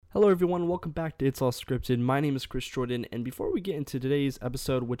Hello everyone, welcome back to It's All Scripted. My name is Chris Jordan, and before we get into today's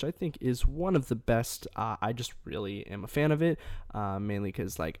episode, which I think is one of the best, I just really am a fan of it, mainly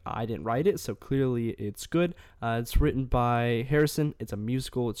because I didn't write it, so clearly it's good. It's written by Harrison. It's a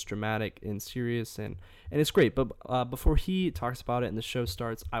musical, it's dramatic and serious, and it's great. But before he talks about it and the show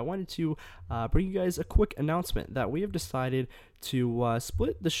starts, I wanted to bring you guys a quick announcement that we have decided to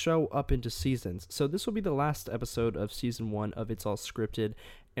split the show up into seasons. So this will be the last episode of season 1 of It's All Scripted,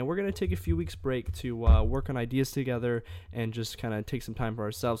 and we're going to take a few weeks break to work on ideas together and just kind of take some time for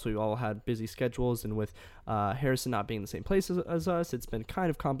ourselves. We've all had busy schedules, and with Harrison not being in the same place as us, it's been kind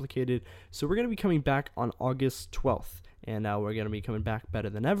of complicated. So we're going to be coming back on August 12th. And we're going to be coming back better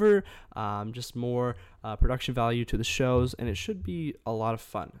than ever, just more production value to the shows, and it should be a lot of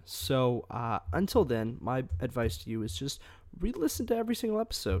fun. So until then, my advice to you is just re-listen to every single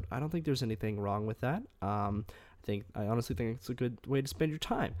episode. I don't think there's anything wrong with that. I honestly think it's a good way to spend your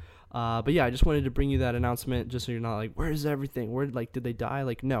time. But yeah, I just wanted to bring you that announcement just so you're not like, where's everything? Did they die?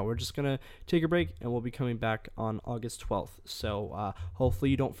 No, we're just going to take a break, and we'll be coming back on August 12th. So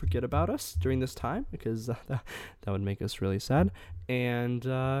hopefully you don't forget about us during this time, because that would make us really sad. And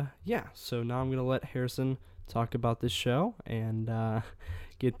yeah, so now I'm going to let Harrison talk about this show and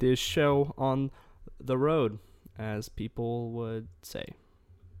get this show on the road, as people would say,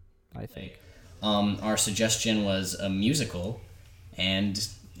 I think. Our suggestion was a musical, and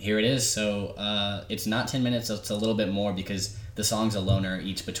here it is. So it's not 10 minutes, it's a little bit more, because the songs alone are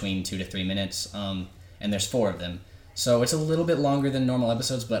each between 2 to 3 minutes, and there's 4 of them. So it's a little bit longer than normal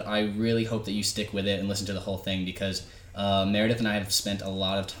episodes, but I really hope that you stick with it and listen to the whole thing, because Meredith and I have spent a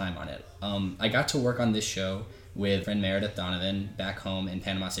lot of time on it. I got to work on this show with friend Meredith Donovan back home in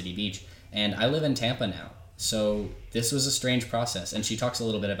Panama City Beach, and I live in Tampa now. So this was a strange process, and she talks a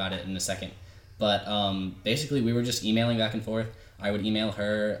little bit about it in a second. But basically, we were just emailing back and forth. I would email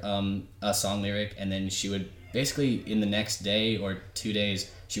her a song lyric, and then she would basically, in the next day or 2 days,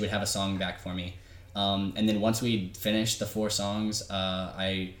 she would have a song back for me. And then once we finished the 4 songs,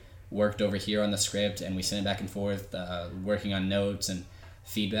 I worked over here on the script, and we sent it back and forth, working on notes and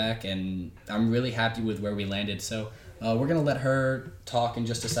feedback. And I'm really happy with where we landed. So we're going to let her talk in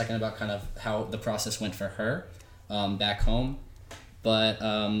just a second about kind of how the process went for her back home. But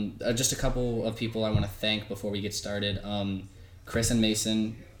just a couple of people I want to thank before we get started. Chris and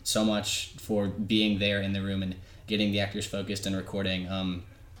Mason, so much for being there in the room and getting the actors focused and recording.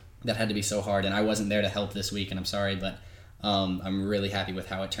 That had to be so hard, and I wasn't there to help this week, and I'm sorry, but I'm really happy with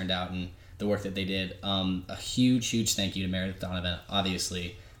how it turned out and the work that they did. A huge thank you to Meredith Donovan.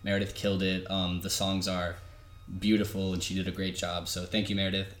 Obviously, Meredith killed it. The songs are beautiful, and she did a great job, so thank you,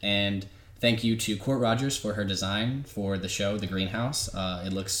 Meredith. And thank you to Court Rogers for her design for the show, The Greenhouse.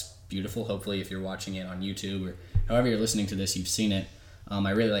 It looks beautiful. Hopefully, if you're watching it on YouTube or however you're listening to this, you've seen it.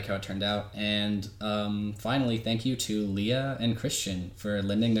 I really like how it turned out. And finally, thank you to Leah and Christian for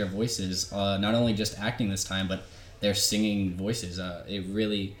lending their voices, not only just acting this time, but their singing voices. It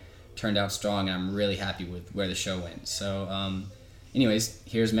really turned out strong, and I'm really happy with where the show went. So anyways,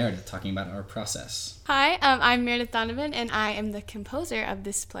 here's Meredith talking about our process. Hi, I'm Meredith Donovan, and I am the composer of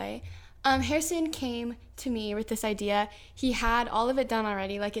this play. Harrison came to me with this idea. He had all of it done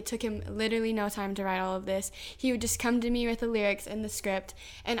already. It took him literally no time to write all of this. He would just come to me with the lyrics and the script,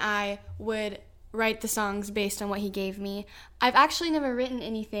 and I would write the songs based on what he gave me. I've actually never written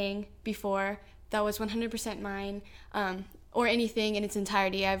anything before that was 100% mine, or anything in its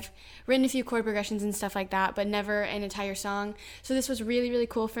entirety. I've written a few chord progressions and stuff like that, but never an entire song. So this was really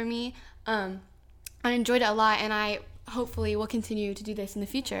cool for me. I enjoyed it a lot, and I hopefully we'll continue to do this in the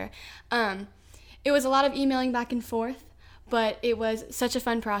future. It was a lot of emailing back and forth, but it was such a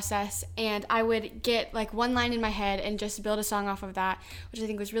fun process, and I would get one line in my head and just build a song off of that, which I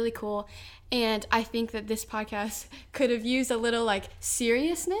think was really cool. And I think that this podcast could have used a little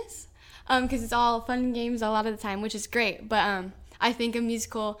seriousness, because it's all fun and games a lot of the time, which is great, but I think a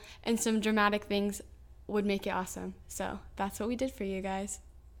musical and some dramatic things would make it awesome. So that's what we did for you guys.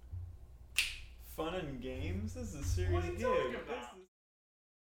 Fun and games? This is a serious gig.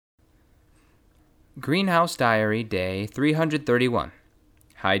 Greenhouse Diary, Day 331.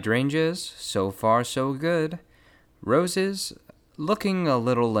 Hydrangeas, so far so good. Roses, looking a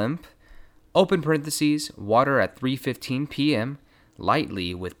little limp. Open parentheses, water at 3:15 p.m.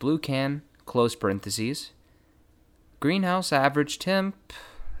 Lightly with blue can, close parentheses. Greenhouse average temp,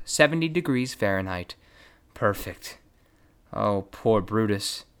 70 degrees Fahrenheit. Perfect. Oh, poor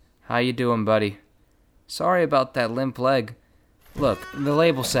Brutus. How you doing, buddy? Sorry about that limp leg. Look, the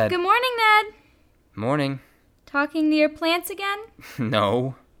label said... Good morning, Ned. Morning. Talking to your plants again?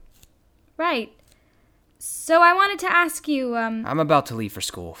 No. Right. So I wanted to ask you, I'm about to leave for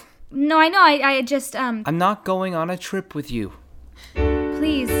school. No, I know, I just, I'm not going on a trip with you.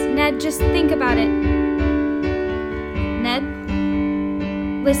 Please, Ned, just think about it. Ned?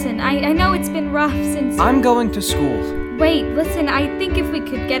 Listen, I know it's been rough since... I'm going to school. Wait, listen, I think if we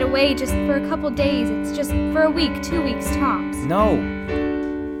could get away just for a couple days, it's just for a week, 2 weeks tops. No.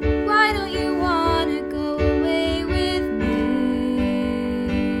 Why don't you wanna go away with me?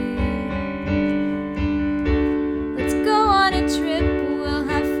 Let's go on a trip, we'll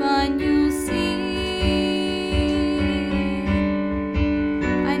have fun, you'll see.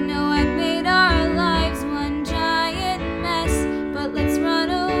 I know I've made our lives one giant mess, but let's run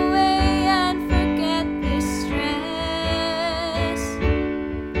away and forget this stress.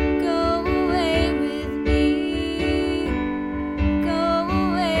 Go away with me. Go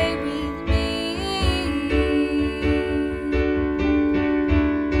away with me.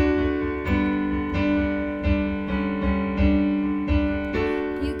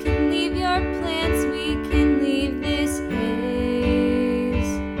 You can leave your plants, we can leave this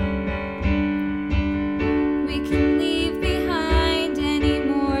haze. We can leave behind any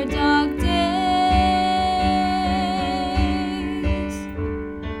more dog days.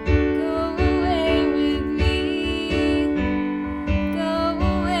 Go away with me. Go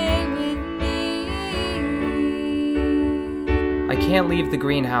away with me. I can't leave the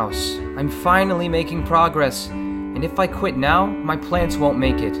greenhouse. I'm finally making progress. And if I quit now, my plants won't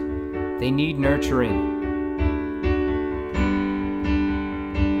make it. They need nurturing.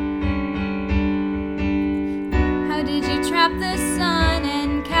 How did you trap the sun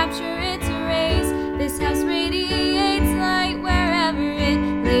and capture its rays? This house radiates light wherever it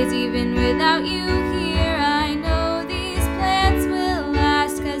lays. Even without you here, I know these plants will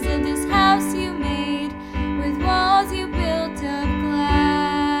last. 'Cause of this house you made, with walls you built of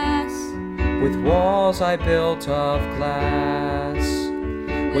glass. With walls I built of glass.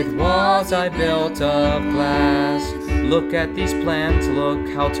 With walls I built of glass. Look at these plants, look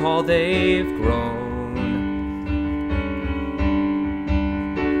how tall they've grown.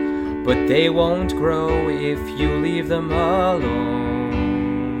 But they won't grow if you leave them alone.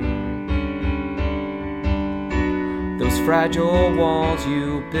 Those fragile walls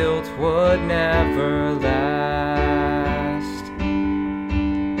you built would never last.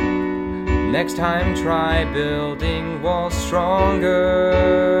 Next time try building walls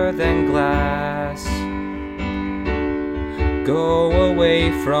stronger than glass. Go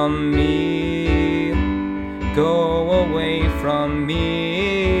away from me. Go away from me.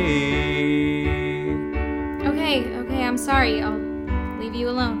 Okay, I'm sorry. I'll leave you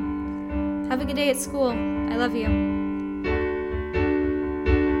alone. Have a good day at school. I love you.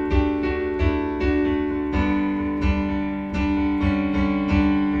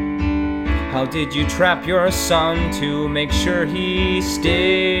 How did you trap your son to make sure he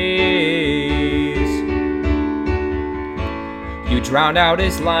stays? You drowned out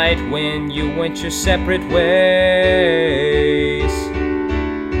his light when you went your separate ways.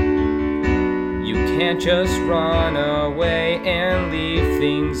 You can't just run away and leave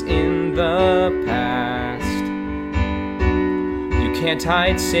things in the past. You can't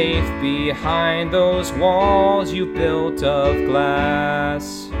hide safe behind those walls you built of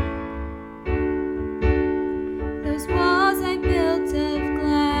glass. Those walls I built of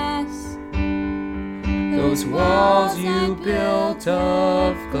glass. Those walls you built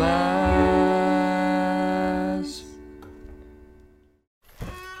of glass.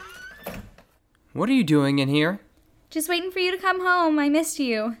 What are you doing in here? Just waiting for you to come home. I missed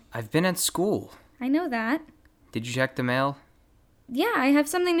you. I've been at school. I know that. Did you check the mail? Yeah, I have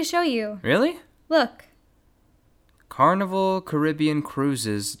something to show you. Really? Look. Carnival Caribbean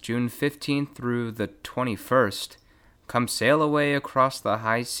Cruises, June 15th through the 21st. Come sail away across the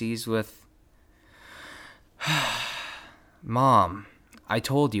high seas with... Mom, I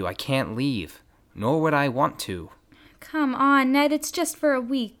told you I can't leave, nor would I want to. Come on, Ned, it's just for a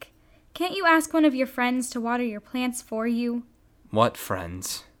week. Can't you ask one of your friends to water your plants for you? What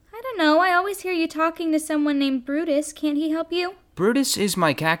friends? I don't know, I always hear you talking to someone named Brutus. Can't he help you? Brutus is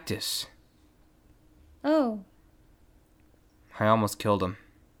my cactus. Oh, I almost killed him.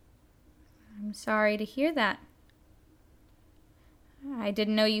 I'm sorry to hear that. I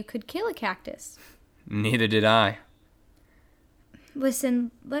didn't know you could kill a cactus. Neither did I.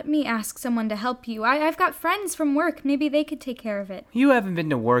 Listen, let me ask someone to help you. I've got friends from work. Maybe they could take care of it. You haven't been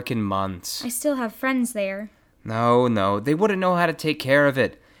to work in months. I still have friends there. No, they wouldn't know how to take care of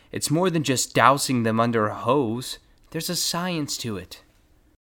it. It's more than just dousing them under a hose. There's a science to it.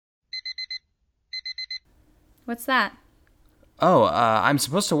 What's that? Oh, I'm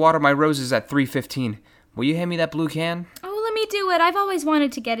supposed to water my roses at 3:15, will you hand me that blue can? Oh, let me do it. I've always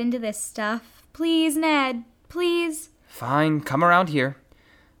wanted to get into this stuff. Please, Ned. Please. Fine, come around here.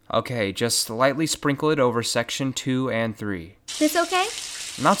 Okay, just lightly sprinkle it over section 2 and 3. This okay?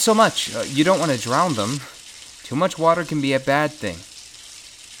 Not so much. You don't want to drown them. Too much water can be a bad thing.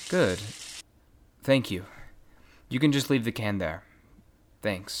 Good. Thank you. You can just leave the can there.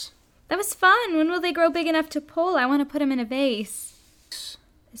 Thanks. That was fun. When will they grow big enough to pull? I want to put them in a vase.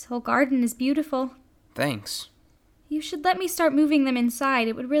 This whole garden is beautiful. Thanks. You should let me start moving them inside.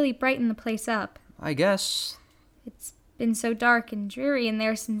 It would really brighten the place up. I guess. It's been so dark and dreary in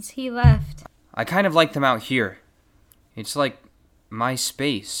there since he left. I kind of like them out here. It's like my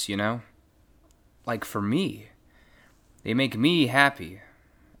space, you know? Like for me. They make me happy.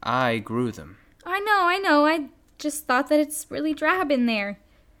 I grew them. I know. I just thought that it's really drab in there.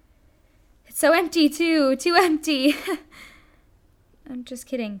 It's so empty, too. Too empty. I'm just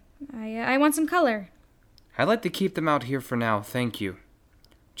kidding. I want some color. I'd like to keep them out here for now, thank you.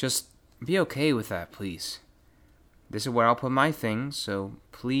 Just be okay with that, please. This is where I'll put my things, so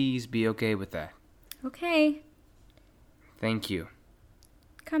please be okay with that. Okay. Thank you.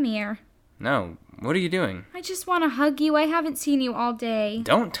 Come here. No, what are you doing? I just want to hug you. I haven't seen you all day.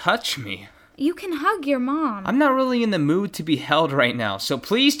 Don't touch me. You can hug your mom. I'm not really in the mood to be held right now, so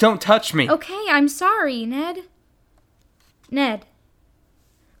please don't touch me. Okay, I'm sorry, Ned. Ned.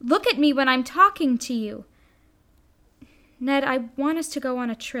 Look at me when I'm talking to you. Ned, I want us to go on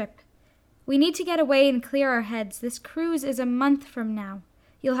a trip. We need to get away and clear our heads. This cruise is a month from now.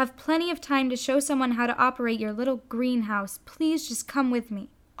 You'll have plenty of time to show someone how to operate your little greenhouse. Please just come with me.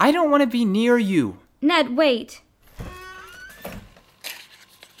 I don't want to be near you. Ned, wait.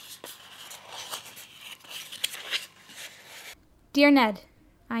 Dear Ned,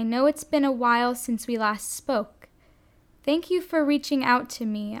 I know it's been a while since we last spoke. Thank you for reaching out to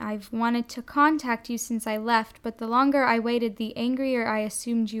me. I've wanted to contact you since I left, but the longer I waited, the angrier I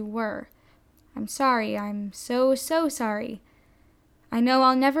assumed you were. I'm sorry. I'm so sorry. I know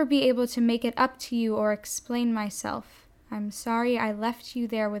I'll never be able to make it up to you or explain myself. I'm sorry I left you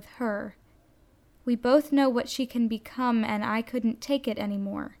there with her. We both know what she can become, and I couldn't take it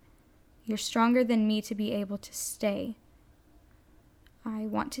anymore. You're stronger than me to be able to stay. I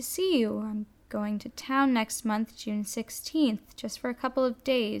want to see you. I'm going to town next month, June 16th, just for a couple of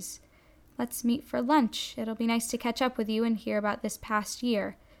days. Let's meet for lunch. It'll be nice to catch up with you and hear about this past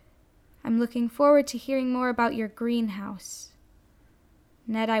year. I'm looking forward to hearing more about your greenhouse.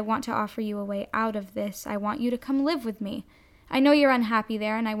 Ned, I want to offer you a way out of this. I want you to come live with me. I know you're unhappy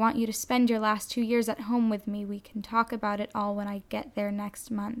there, and I want you to spend your last 2 years at home with me. We can talk about it all when I get there next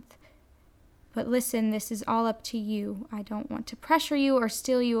month. But listen, this is all up to you. I don't want to pressure you or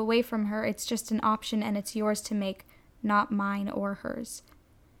steal you away from her. It's just an option, and it's yours to make, not mine or hers.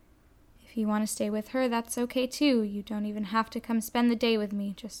 If you want to stay with her, that's okay too. You don't even have to come spend the day with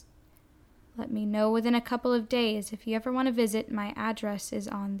me. Just let me know within a couple of days. If you ever want to visit, my address is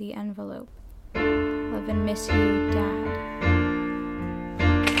on the envelope. Love and miss you, Dad.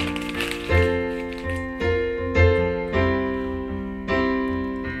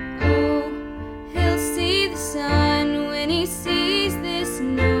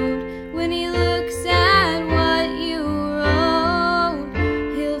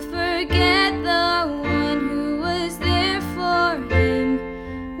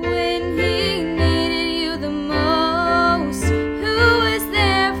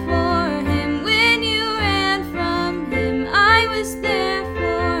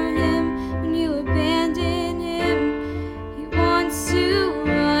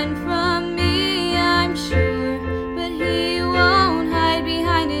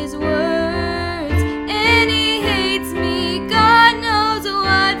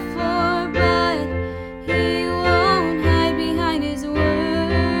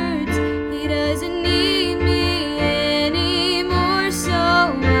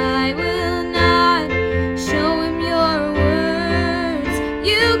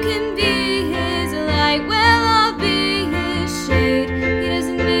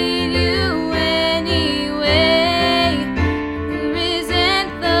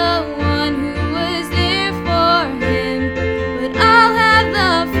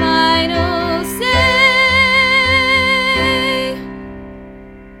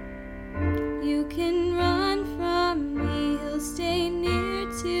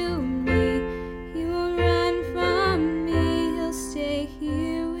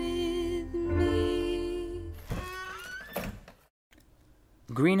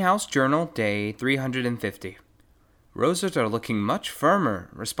 Greenhouse Journal, Day 350. Roses are looking much firmer.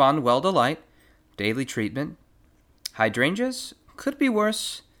 Respond well to light. Daily treatment. Hydrangeas? Could be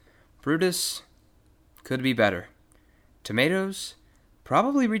worse. Brutus? could be better. Tomatoes,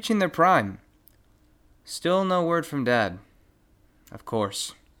 probably reaching their prime. Still no word from Dad. Of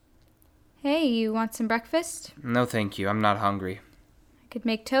course. Hey, you want some breakfast? No thank you, I'm not hungry. I could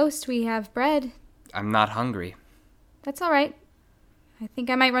make toast. We have bread. I'm not hungry. That's all right. I think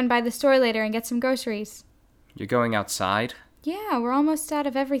I might run by the store later and get some groceries. You're going outside? Yeah, we're almost out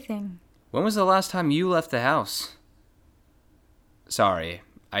of everything. When was the last time you left the house? Sorry,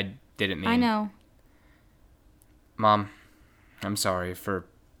 I didn't mean... I know. Mom, I'm sorry for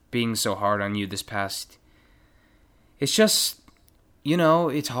being so hard on you this past... It's just,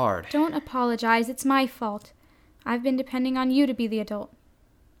 it's hard. Don't apologize. It's my fault. I've been depending on you to be the adult.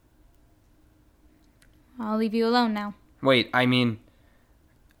 I'll leave you alone now. Wait,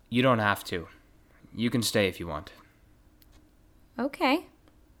 you don't have to. You can stay if you want. Okay.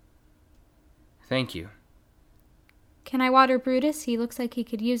 Thank you. Can I water Brutus? He looks like he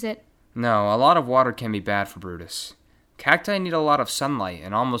could use it. No, a lot of water can be bad for Brutus. Cacti need a lot of sunlight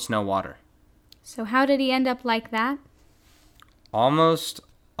and almost no water. So how did he end up like that? Almost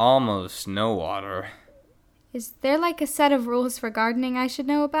no water. Is there like a set of rules for gardening I should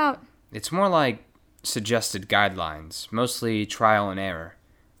know about? It's more like suggested guidelines, mostly trial and error.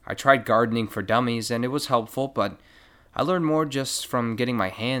 I tried gardening for dummies and it was helpful, but I learned more just from getting my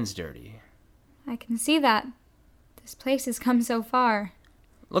hands dirty. I can see that. This place has come so far.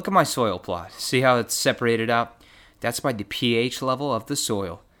 Look at my soil plot. See how it's separated out? That's by the pH level of the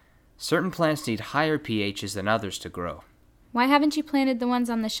soil. Certain plants need higher pHs than others to grow. Why haven't you planted the ones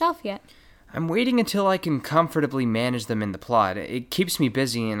on the shelf yet? I'm waiting until I can comfortably manage them in the plot. It keeps me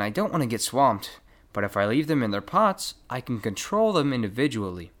busy and I don't want to get swamped. But if I leave them in their pots, I can control them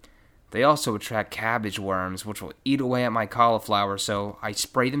individually. They also attract cabbage worms, which will eat away at my cauliflower, so I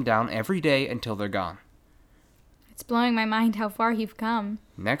spray them down every day until they're gone. It's blowing my mind how far you've come.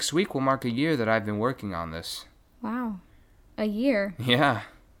 Next week will mark a year that I've been working on this. Wow. A year. Yeah.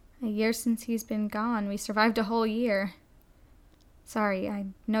 A year since he's been gone. We survived a whole year. Sorry, I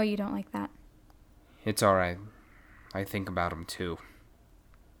know you don't like that. It's alright. I think about him too.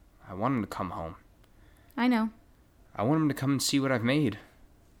 I want him to come home. I know. I want him to come and see what I've made.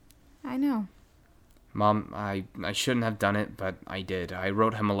 I know. Mom, I shouldn't have done it, but I did. I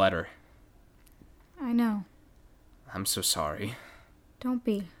wrote him a letter. I know. I'm so sorry. Don't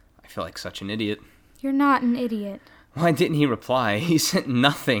be. I feel like such an idiot. You're not an idiot. Why didn't he reply? He sent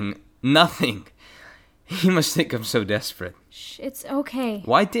nothing. Nothing. He must think I'm so desperate. Shh, it's okay.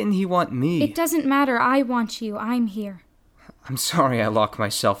 Why didn't he want me? It doesn't matter. I want you. I'm here. I'm sorry I locked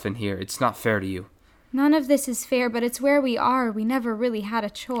myself in here. It's not fair to you. None of this is fair, but it's where we are. We never really had a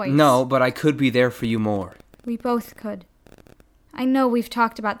choice. No, but I could be there for you more. We both could. I know we've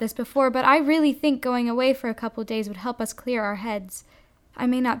talked about this before, but I really think going away for a couple days would help us clear our heads. I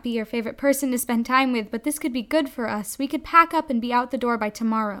may not be your favorite person to spend time with, but this could be good for us. We could pack up and be out the door by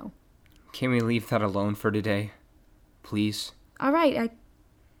tomorrow. Can we leave that alone for today? Please? All right,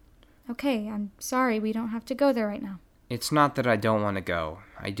 Okay, I'm sorry. We don't have to go there right now. It's not that I don't want to go.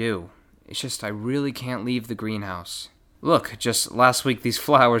 I do. It's just I really can't leave the greenhouse. Look, just last week these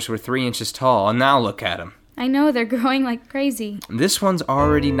flowers were 3 inches tall, and now look at them. I know, they're growing like crazy. This one's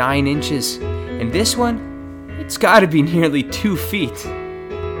already 9 inches, and this one, it's gotta be nearly 2 feet.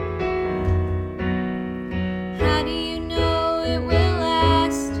 How do you know it will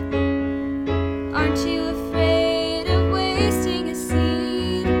last? Aren't you afraid of wasting a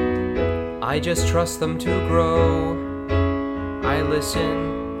seed? I just trust them to grow. I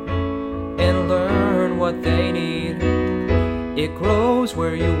listen and learn what they need. It grows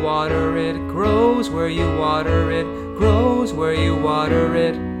where you water it, grows where you water it, grows where you water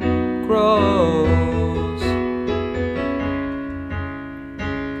it, grows.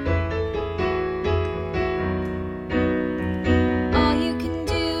 All you can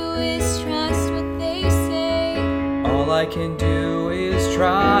do is trust what they say. All I can do is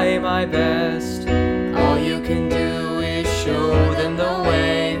try my best. All you can do is show them the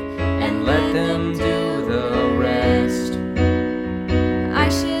way and let them do the rest. I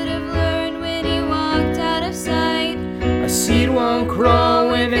should have learned when you walked out of sight. A seed won't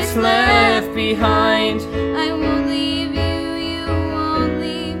grow when it's left behind. I won't leave you, you won't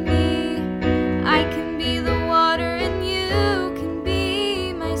leave me. I can be the water and you can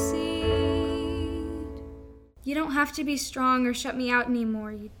be my seed. You don't have to be strong or shut me out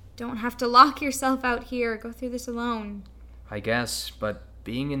anymore. You don't have to lock yourself out here or go through this alone. I guess, but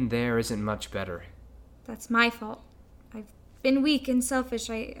being in there isn't much better. That's my fault. I've been weak and selfish.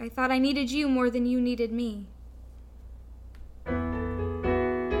 I thought I needed you more than you needed me.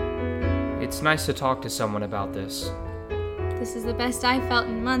 It's nice to talk to someone about this. This is the best I've felt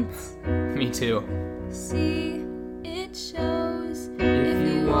in months. Me too. See, it shows. If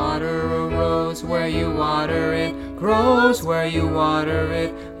you water a rose where you water it, grows where you water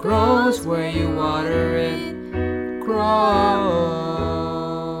it, grows where you water it, grows.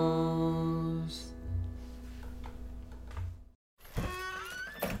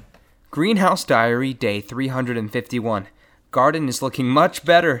 Greenhouse Diary, day 351. Garden is looking much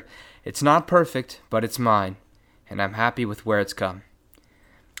better. It's not perfect, but it's mine, and I'm happy with where it's come.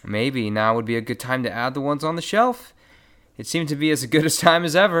 Maybe now would be a good time to add the ones on the shelf. It seemed to be as good a time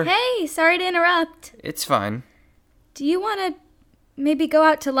as ever. Hey, sorry to interrupt. It's fine. Do you want to maybe go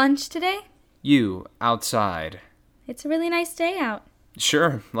out to lunch today? You, outside. It's a really nice day out.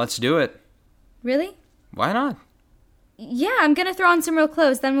 Sure, let's do it. Really? Why not? Yeah, I'm gonna throw on some real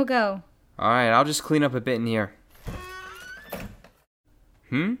clothes, then we'll go. Alright, I'll just clean up a bit in here.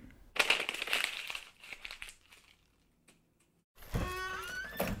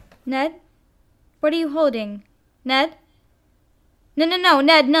 Ned? What are you holding? Ned? No,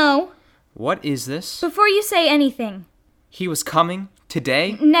 Ned, no. What is this? Before you say anything. He was coming?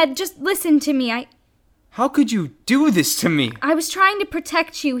 Today? Ned, just listen to me. How could you do this to me? I was trying to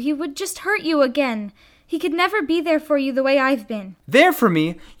protect you. He would just hurt you again. He could never be there for you the way I've been. There for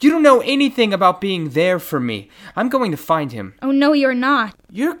me? You don't know anything about being there for me. I'm going to find him. Oh, no, you're not.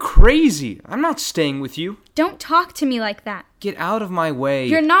 You're crazy. I'm not staying with you. Don't talk to me like that. Get out of my way.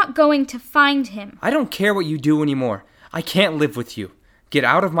 You're not going to find him. I don't care what you do anymore. I can't live with you. Get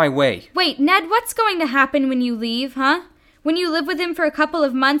out of my way. Wait, Ned, what's going to happen when you leave, huh? When you live with him for a couple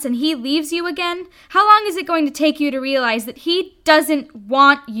of months and he leaves you again? How long is it going to take you to realize that he doesn't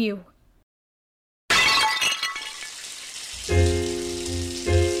want you?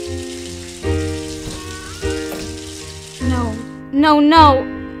 No.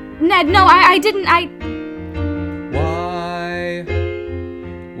 Ned, no, I didn't,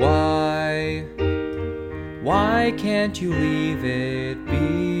 Why can't you leave it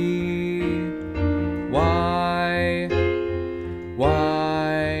be?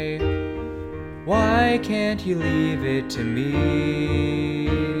 Why can't you leave it to me?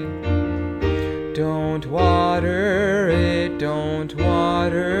 Don't water it, don't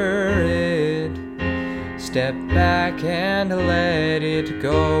water it. Step back and let it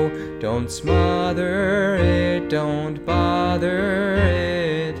go. Don't smother it, don't bother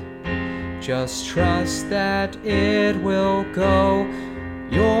it. Just trust that it will go.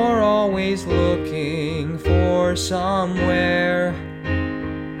 You're always looking for somewhere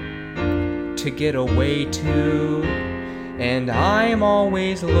to get away to, and I'm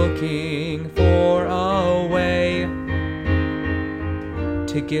always looking for a way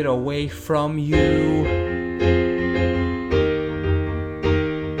to get away from you.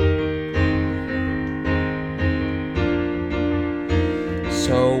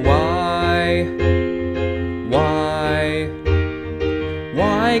 So why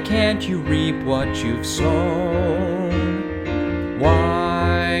can't you reap what you've sown?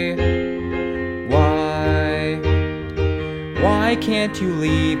 Why can't you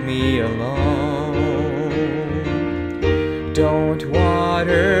leave me alone? Don't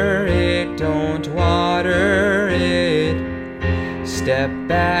water it, don't water it. Step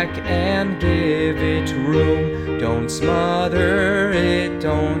back and give it room. Don't smother it,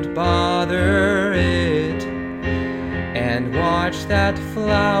 don't bother it. And watch that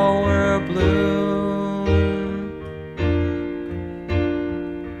flower bloom.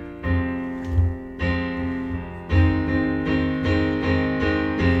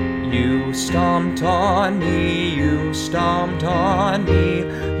 You stomped on me, you stomped on me.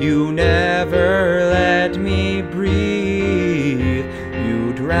 You never let me breathe.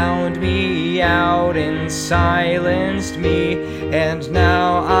 You drowned me out and silenced me, and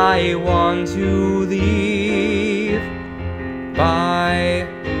now I want to leave. Bye,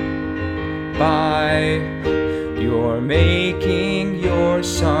 you're making your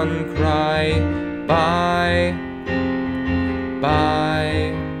son cry. Bye,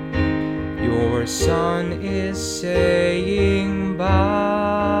 your son is saying bye.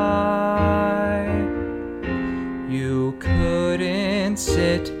 You couldn't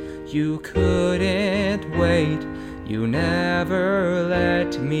sit, you couldn't wait. You never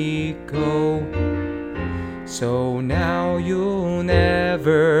let me go. So now you'll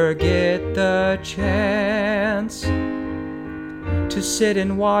never get the chance to sit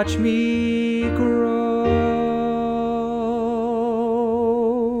and watch me grow.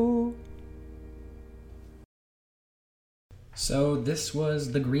 So this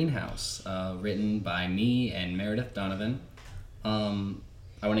was The Greenhouse, written by me and Meredith Donovan.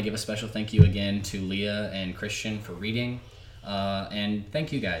 I want to give a special thank you again to Leah and Christian for reading, and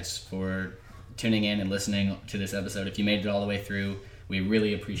thank you guys for tuning in and listening to this episode. If you made it all the way through, we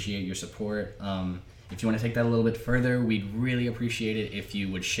really appreciate your support. If you want to take that a little bit further, we'd really appreciate it if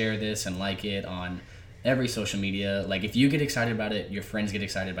you would share this and like it on every social media. Like, if you get excited about it, your friends get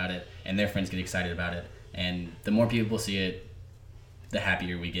excited about it, and their friends get excited about it. And the more people see it, the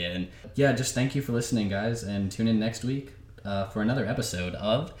happier we get. And yeah, just thank you for listening, guys, and tune in next week for another episode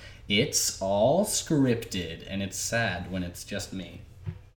of It's All Scripted. And it's sad when it's just me.